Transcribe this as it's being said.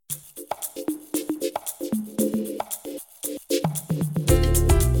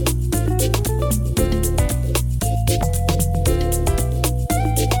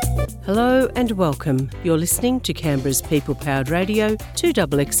Hello and welcome. You're listening to Canberra's people-powered radio,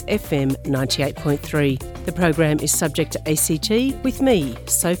 2XX FM 98.3. The program is subject to ACT with me,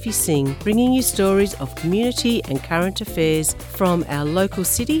 Sophie Singh, bringing you stories of community and current affairs from our local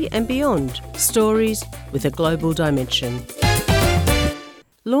city and beyond. Stories with a global dimension.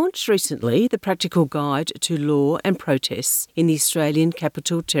 Launched recently, the Practical Guide to Law and Protests in the Australian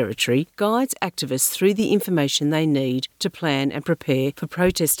Capital Territory guides activists through the information they need to plan and prepare for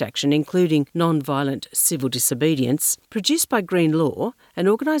protest action, including non-violent civil disobedience. Produced by Green Law, an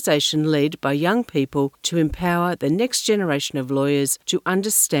organisation led by young people to empower the next generation of lawyers to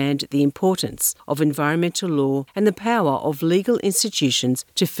understand the importance of environmental law and the power of legal institutions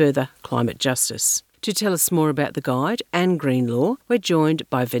to further climate justice. To tell us more about the guide and Green Law, we're joined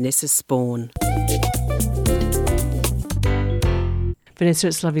by Vanessa Spawn. Vanessa,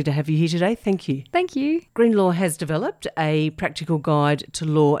 it's lovely to have you here today. Thank you. Thank you. Green Law has developed a practical guide to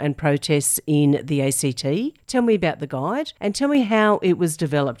law and protests in the ACT. Tell me about the guide and tell me how it was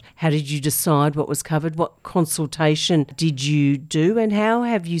developed. How did you decide what was covered? What consultation did you do and how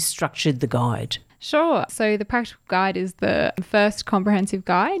have you structured the guide? Sure. So the Practical Guide is the first comprehensive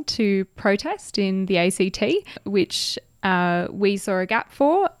guide to protest in the ACT, which we saw a gap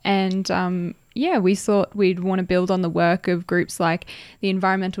for. And we thought we'd want to build on the work of groups like the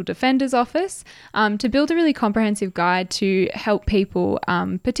Environmental Defenders Office to build a really comprehensive guide to help people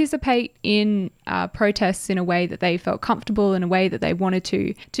participate in protests in a way that they felt comfortable, in a way that they wanted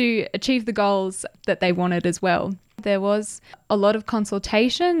to achieve the goals that they wanted as well. There was a lot of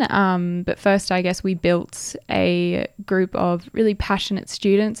consultation, but first I guess we built a group of really passionate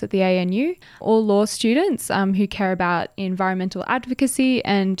students at the ANU, all law students who care about environmental advocacy,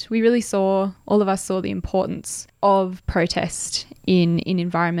 and we really all of us saw the importance of protest in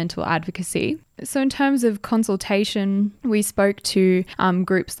environmental advocacy. So in terms of consultation, we spoke to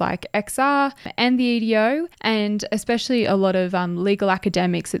groups like XR and the EDO, and especially a lot of legal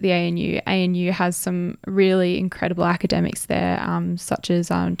academics at the ANU. ANU has some really incredible academics there, such as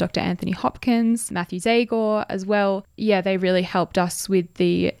Dr. Anthony Hopkins, Matthew Zagor as well. Yeah, they really helped us with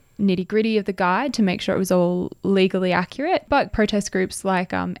the nitty-gritty of the guide to make sure it was all legally accurate. But protest groups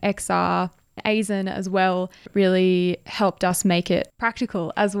like XR, ASIN as well really helped us make it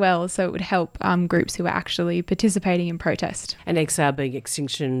practical as well, so it would help groups who are actually participating in protest. And XR being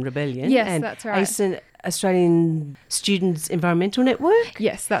Extinction Rebellion. Yes, and that's right. ASIN, Australian Students Environmental Network?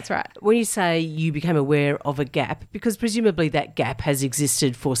 Yes, that's right. When you say you became aware of a gap, because presumably that gap has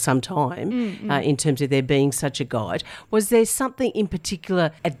existed for some time in terms of there being such a guide, was there something in particular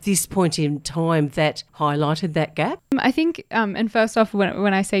at this point in time that highlighted that gap? I think, and first off,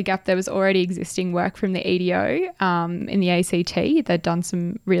 when I say gap, there was already existing work from the EDO in the ACT. They'd done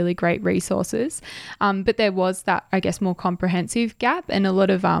some really great resources, but there was that, I guess, more comprehensive gap and a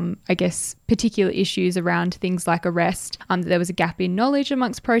lot of, particular issues around things like arrest. There was a gap in knowledge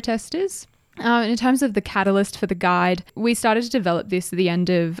amongst protesters. In terms of the catalyst for the guide, we started to develop this at the end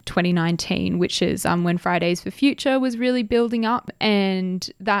of 2019, which is when Fridays for Future was really building up, and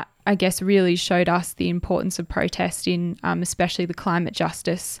that, I guess, really showed us the importance of protest in especially the climate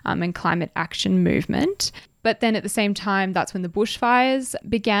justice and climate action movement. But then at the same time, that's when the bushfires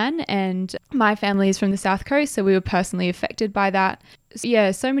began, and my family is from the South Coast, so we were personally affected by that.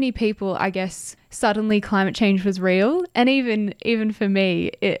 Yeah, so many people, I guess, suddenly climate change was real. And even for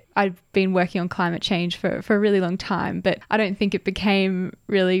me, I've been working on climate change for a really long time, but I don't think it became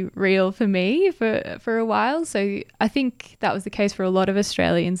really real for me for a while. So I think that was the case for a lot of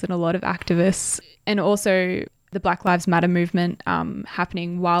Australians and a lot of activists. And also the Black Lives Matter movement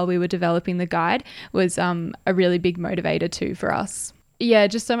happening while we were developing the guide was a really big motivator too for us. Yeah,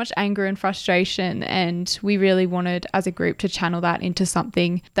 just so much anger and frustration, and we really wanted as a group to channel that into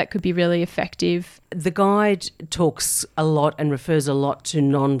something that could be really effective. The guide talks a lot and refers a lot to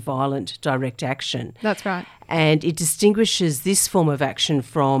non-violent direct action. That's right. And it distinguishes this form of action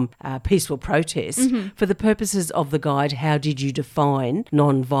from peaceful protest. Mm-hmm. For the purposes of the guide, how did you define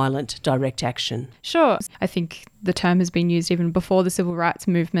non-violent direct action? Sure. I think the term has been used even before the civil rights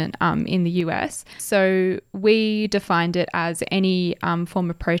movement in the US. So we defined it as any form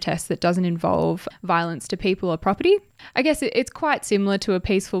of protest that doesn't involve violence to people or property. I guess it's quite similar to a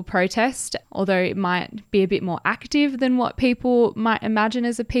peaceful protest, although it might be a bit more active than what people might imagine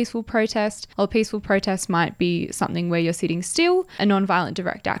as a peaceful protest. A peaceful protest might be something where you're sitting still. A non-violent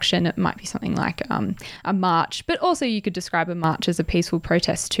direct action, it might be something like a march, but also you could describe a march as a peaceful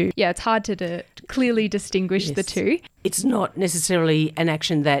protest too. Yeah, it's hard to clearly distinguish the two. It's not necessarily an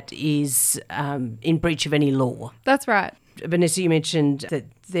action that is in breach of any law. That's right. Vanessa, you mentioned that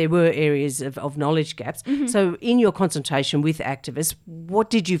there were areas of knowledge gaps. Mm-hmm. So in your consultation with activists, what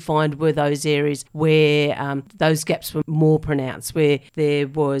did you find were those areas where those gaps were more pronounced, where there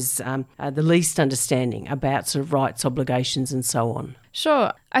was the least understanding about sort of rights, obligations and so on?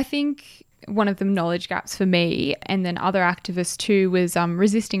 Sure. I think one of the knowledge gaps for me and then other activists too was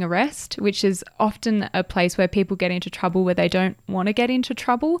resisting arrest, which is often a place where people get into trouble where they don't want to get into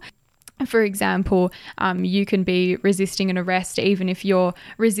trouble. For example, you can be resisting an arrest even if you're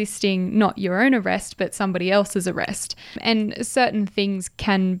resisting not your own arrest but somebody else's arrest. And certain things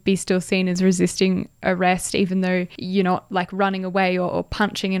can be still seen as resisting arrest even though you're not like running away or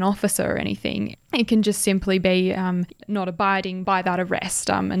punching an officer or anything. It can just simply be not abiding by that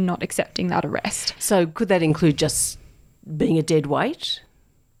arrest and not accepting that arrest. So could that include just being a dead weight?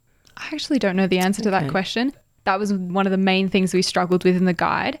 I actually don't know the answer to that question. That was one of the main things we struggled with in the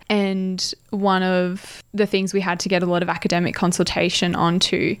guide, and one of the things we had to get a lot of academic consultation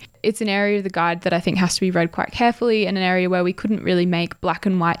onto. It's an area of the guide that I think has to be read quite carefully, and an area where we couldn't really make black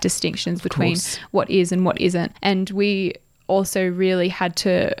and white distinctions between what is and what isn't. And we also really had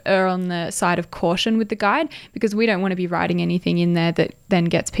to err on the side of caution with the guide because we don't want to be writing anything in there that then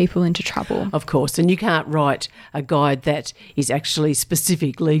gets people into trouble. Of course, and you can't write a guide that is actually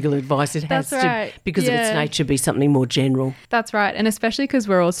specific legal advice. It has to, because of its nature, be something more general. That's right, and especially because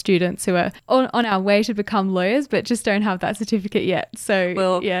we're all students who are on our way to become lawyers but just don't have that certificate yet. So,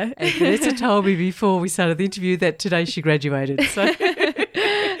 well, yeah. And Vanessa told me before we started the interview that today she graduated. So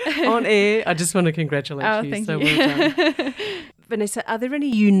on air, I just want to congratulate you. Thank you. Well done. Vanessa, are there any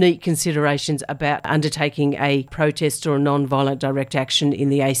unique considerations about undertaking a protest or a non-violent direct action in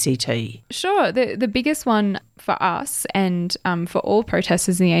the ACT? Sure. The biggest one for us and for all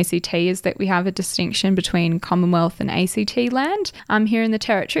protesters in the ACT is that we have a distinction between Commonwealth and ACT land here in the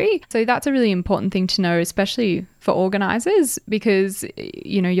Territory. So that's a really important thing to know, especially for organisers, because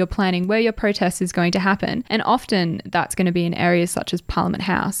you're planning where your protest is going to happen, and often that's going to be in areas such as Parliament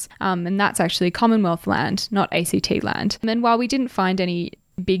House, and that's actually Commonwealth land, not ACT land. And then while we didn't find any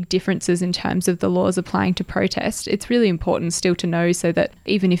big differences in terms of the laws applying to protest, it's really important still to know so that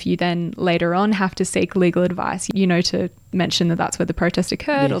even if you then later on have to seek legal advice, to mention that that's where the protest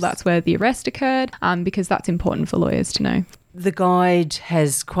occurred or that's where the arrest occurred, because that's important for lawyers to know. The guide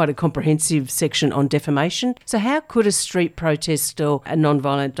has quite a comprehensive section on defamation. So how could a street protest or a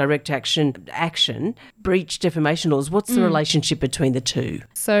non-violent direct action breach defamation laws? What's the relationship between the two?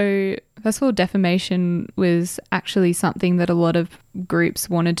 So first of all, defamation was actually something that a lot of groups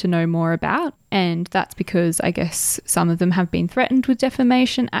wanted to know more about. And that's because I guess some of them have been threatened with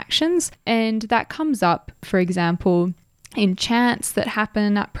defamation actions. And that comes up, for example, in chants that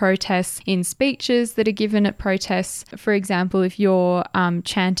happen at protests, in speeches that are given at protests. For example, if you're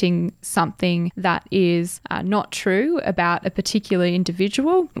chanting something that is not true about a particular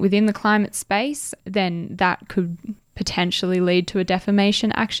individual within the climate space, then that could potentially lead to a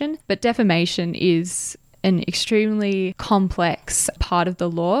defamation action. But defamation is an extremely complex part of the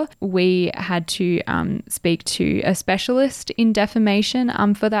law. We had to speak to a specialist in defamation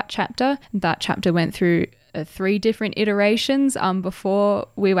for that chapter. That chapter went through 3 different iterations before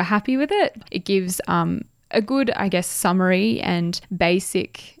we were happy with it. It gives a good, summary and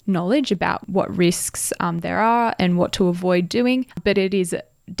basic knowledge about what risks there are and what to avoid doing, but it is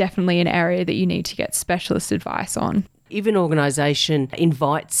definitely an area that you need to get specialist advice on. If an organisation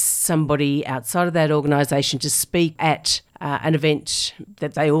invites somebody outside of that organisation to speak at an event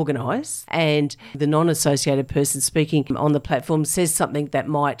that they organise, and the non-associated person speaking on the platform says something that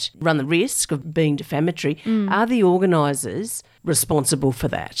might run the risk of being defamatory, are the organisers responsible for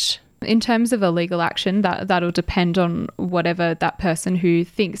that? In terms of a legal action, that'll depend on whatever that person who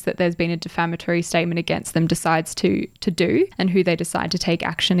thinks that there's been a defamatory statement against them decides to do, and who they decide to take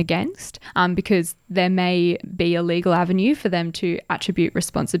action against, because there may be a legal avenue for them to attribute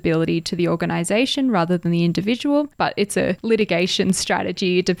responsibility to the organisation rather than the individual, but it's a litigation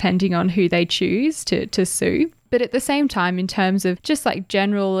strategy depending on who they choose to sue. But at the same time, in terms of just like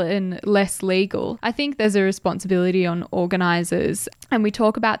general and less legal, I think there's a responsibility on organisers, and we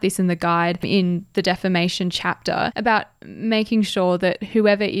talk about this in the guide in the defamation chapter, about making sure that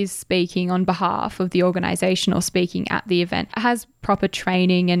whoever is speaking on behalf of the organisation or speaking at the event has proper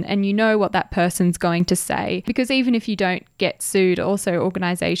training and you know what that person's going to say. Because even if you don't get sued, also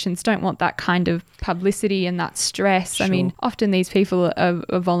organisations don't want that kind of publicity and that stress. Sure. I mean, often these people are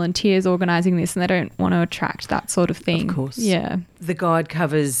volunteers organising this and they don't want to attract that sort of thing. Of course. Yeah. The guide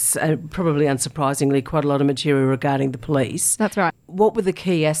covers, probably unsurprisingly, quite a lot of material regarding the police. That's right. What were the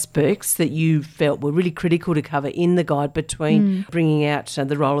key aspects that you felt were really critical to cover in the guide between bringing out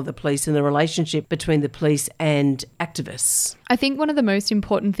the role of the police and the relationship between the police and activists activists? I think one of the most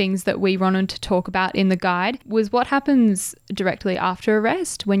important things that we wanted to talk about in the guide was what happens directly after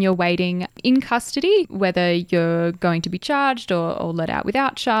arrest when you're waiting in custody, whether you're going to be charged or let out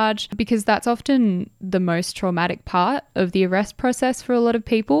without charge, because that's often the most traumatic part of the arrest process for a lot of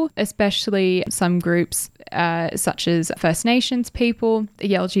people, especially some groups such as First Nations people,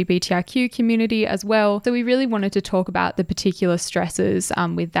 the LGBTIQ community as well. So we really wanted to talk about the particular stresses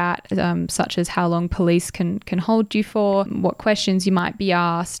with that, such as how long police can hold you for, what questions you might be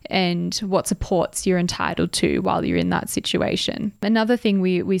asked, and what supports you're entitled to while you're in that situation. Another thing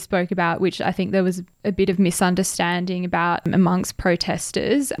we spoke about, which I think there was a bit of misunderstanding about amongst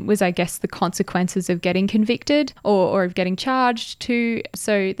protesters, was, I guess, the consequences of getting convicted or of getting charged too.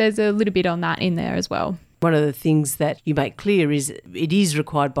 So there's a little bit on that in there as well. One of the things that you make clear is it is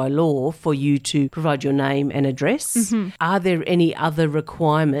required by law for you to provide your name and address. Mm-hmm. Are there any other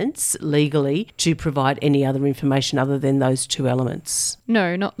requirements legally to provide any other information other than those two elements?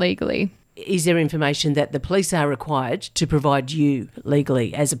 No, not legally. Is there information that the police are required to provide you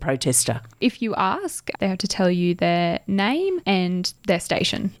legally as a protester? If you ask, they have to tell you their name and their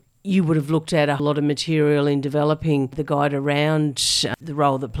station. You would have looked at a lot of material in developing the guide around the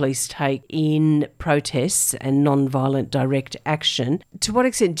role that police take in protests and non-violent direct action. To what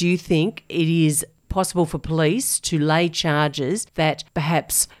extent do you think it is possible for police to lay charges that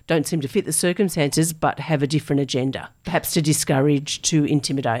perhaps don't seem to fit the circumstances but have a different agenda, perhaps to discourage, to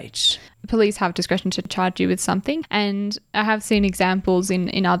intimidate? Police have discretion to charge you with something, and I have seen examples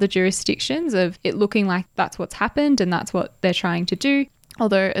in other jurisdictions of it looking like that's what's happened and that's what they're trying to do.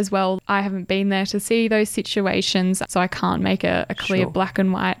 Although, as well, I haven't been there to see those situations, so I can't make a clear black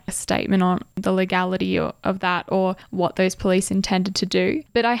and white statement on the legality of that or what those police intended to do.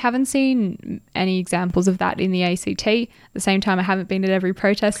 But I haven't seen any examples of that in the ACT. At the same time, I haven't been at every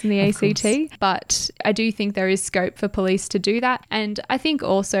protest in the ACT, but I do think there is scope for police to do that. And I think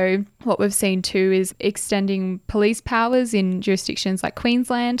also what we've seen too is extending police powers in jurisdictions like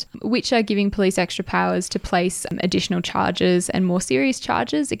Queensland, which are giving police extra powers to place additional charges and more serious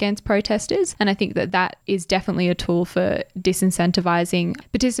charges against protesters. And I think that is definitely a tool for disincentivising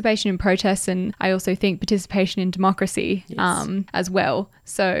participation in protests, and I also think participation in democracy as well.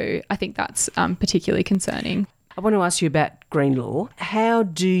 So I think that's particularly concerning. I want to ask you about green law. How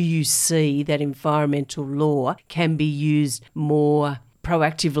do you see that environmental law can be used more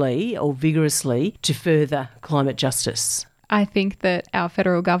proactively or vigorously to further climate justice? I think that our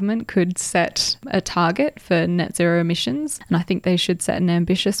federal government could set a target for net zero emissions, and I think they should set an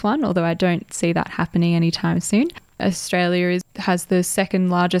ambitious one, although I don't see that happening anytime soon. Australia has the second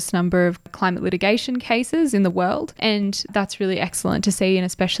largest number of climate litigation cases in the world, and that's really excellent to see. And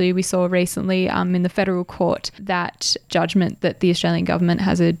especially we saw recently in the federal court that judgment that the Australian government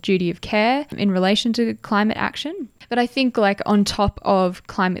has a duty of care in relation to climate action. But I think on top of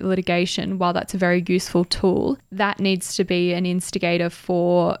climate litigation, while that's a very useful tool, that needs to be an instigator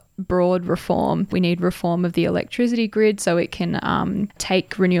for broad reform. We need reform of the electricity grid so it can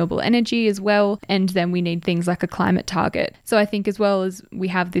take renewable energy as well. And then we need things like a climate target. So I think as well as we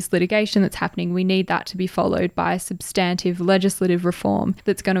have this litigation that's happening, we need that to be followed by substantive legislative reform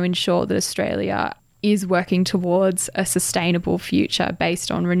that's going to ensure that Australia is working towards a sustainable future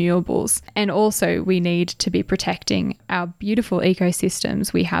based on renewables. And also we need to be protecting our beautiful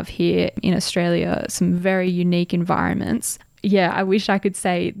ecosystems we have here in Australia, some very unique environments. Yeah, I wish I could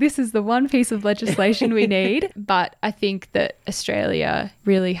say this is the one piece of legislation we need, but I think that Australia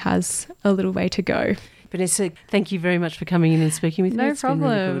really has a little way to go. Vanessa, thank you very much for coming in and speaking with me. No problem. Been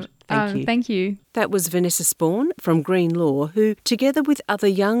really good. Thank you. Thank you. That was Vanessa Spawn from Green Law, who, together with other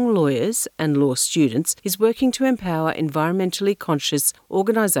young lawyers and law students, is working to empower environmentally conscious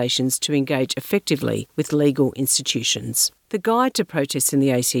organisations to engage effectively with legal institutions. The Guide to Protest in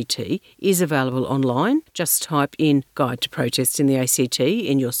the ACT is available online. Just type in Guide to Protest in the ACT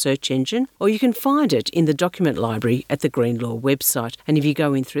in your search engine, or you can find it in the document library at the Green Law website. And if you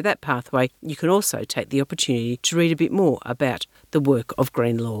go in through that pathway, you can also take the opportunity to read a bit more about the work of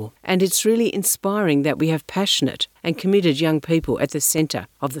Green Law. And it's really inspiring that we have passionate and committed young people at the centre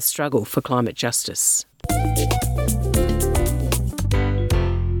of the struggle for climate justice.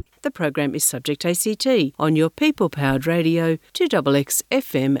 The program is Subject ACT on your people-powered radio 2XX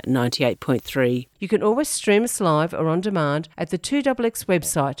FM 98.3. You can always stream us live or on demand at the 2XX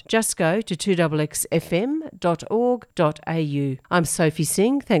website. Just go to 2xfm.org.au. I'm Sophie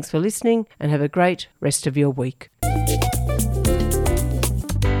Singh. Thanks for listening and have a great rest of your week.